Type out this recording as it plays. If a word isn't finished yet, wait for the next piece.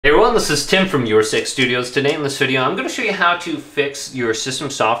Hey everyone, this is Tim from Your6 Studios. Today in this video, I'm going to show you how to fix your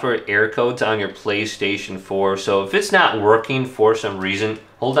system software error codes on your PlayStation 4. So if it's not working for some reason,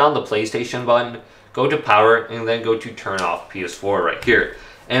 hold down the PlayStation button, go to power, and then go to turn off PS4 right here.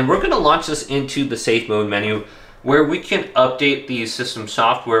 And we're going to launch this into the safe mode menu where we can update the system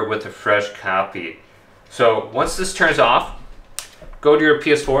software with a fresh copy. So once this turns off, go to your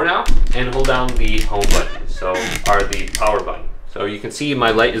PS4 now and hold down the home button, or the power button. So you can see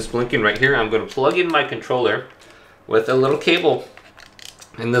my light is blinking right here. I'm going to plug in my controller with a little cable,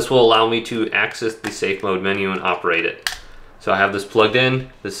 and this will allow me to access the safe mode menu and operate it. So I have this plugged in,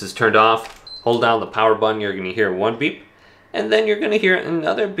 this is turned off. Hold down the power button, you're going to hear one beep, and then you're going to hear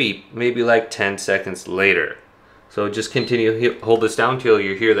another beep, maybe like 10 seconds later. So just continue, hold this down until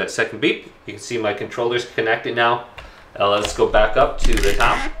you hear that second beep. You can see my controller's connected now. Let's go back up to the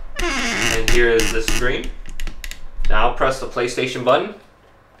top, and here is the screen. Now press the PlayStation button,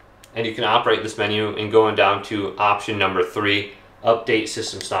 and you can operate this menu and going down to option number 3, update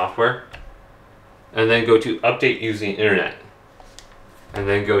system software, and then go to update using internet, and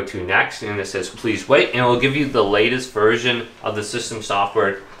then go to next, and it says please wait, and it will give you the latest version of the system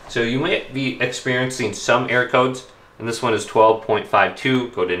software. So you might be experiencing some error codes, and this one is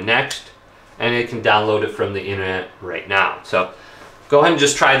 12.52. Go to next, and it can download it from the internet right now. So go ahead and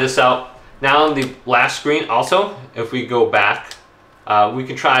just try this out. Now on the last screen also, if we go back, we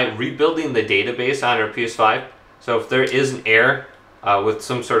can try rebuilding the database on our PS5. So if there is an error with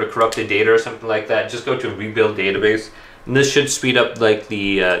some sort of corrupted data or something like that, just go to rebuild database. And this should speed up like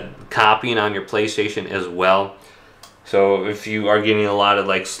the copying on your PlayStation as well. So if you are getting a lot of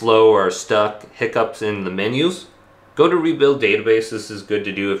like slow or stuck hiccups in the menus, go to rebuild database. This is good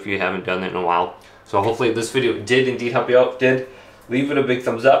to do if you haven't done it in a while. So hopefully this video did indeed help you out. If it did, leave it a big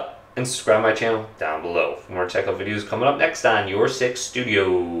thumbs up and subscribe to my channel down below for more tech videos coming up next on Your6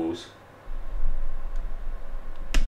 Studios.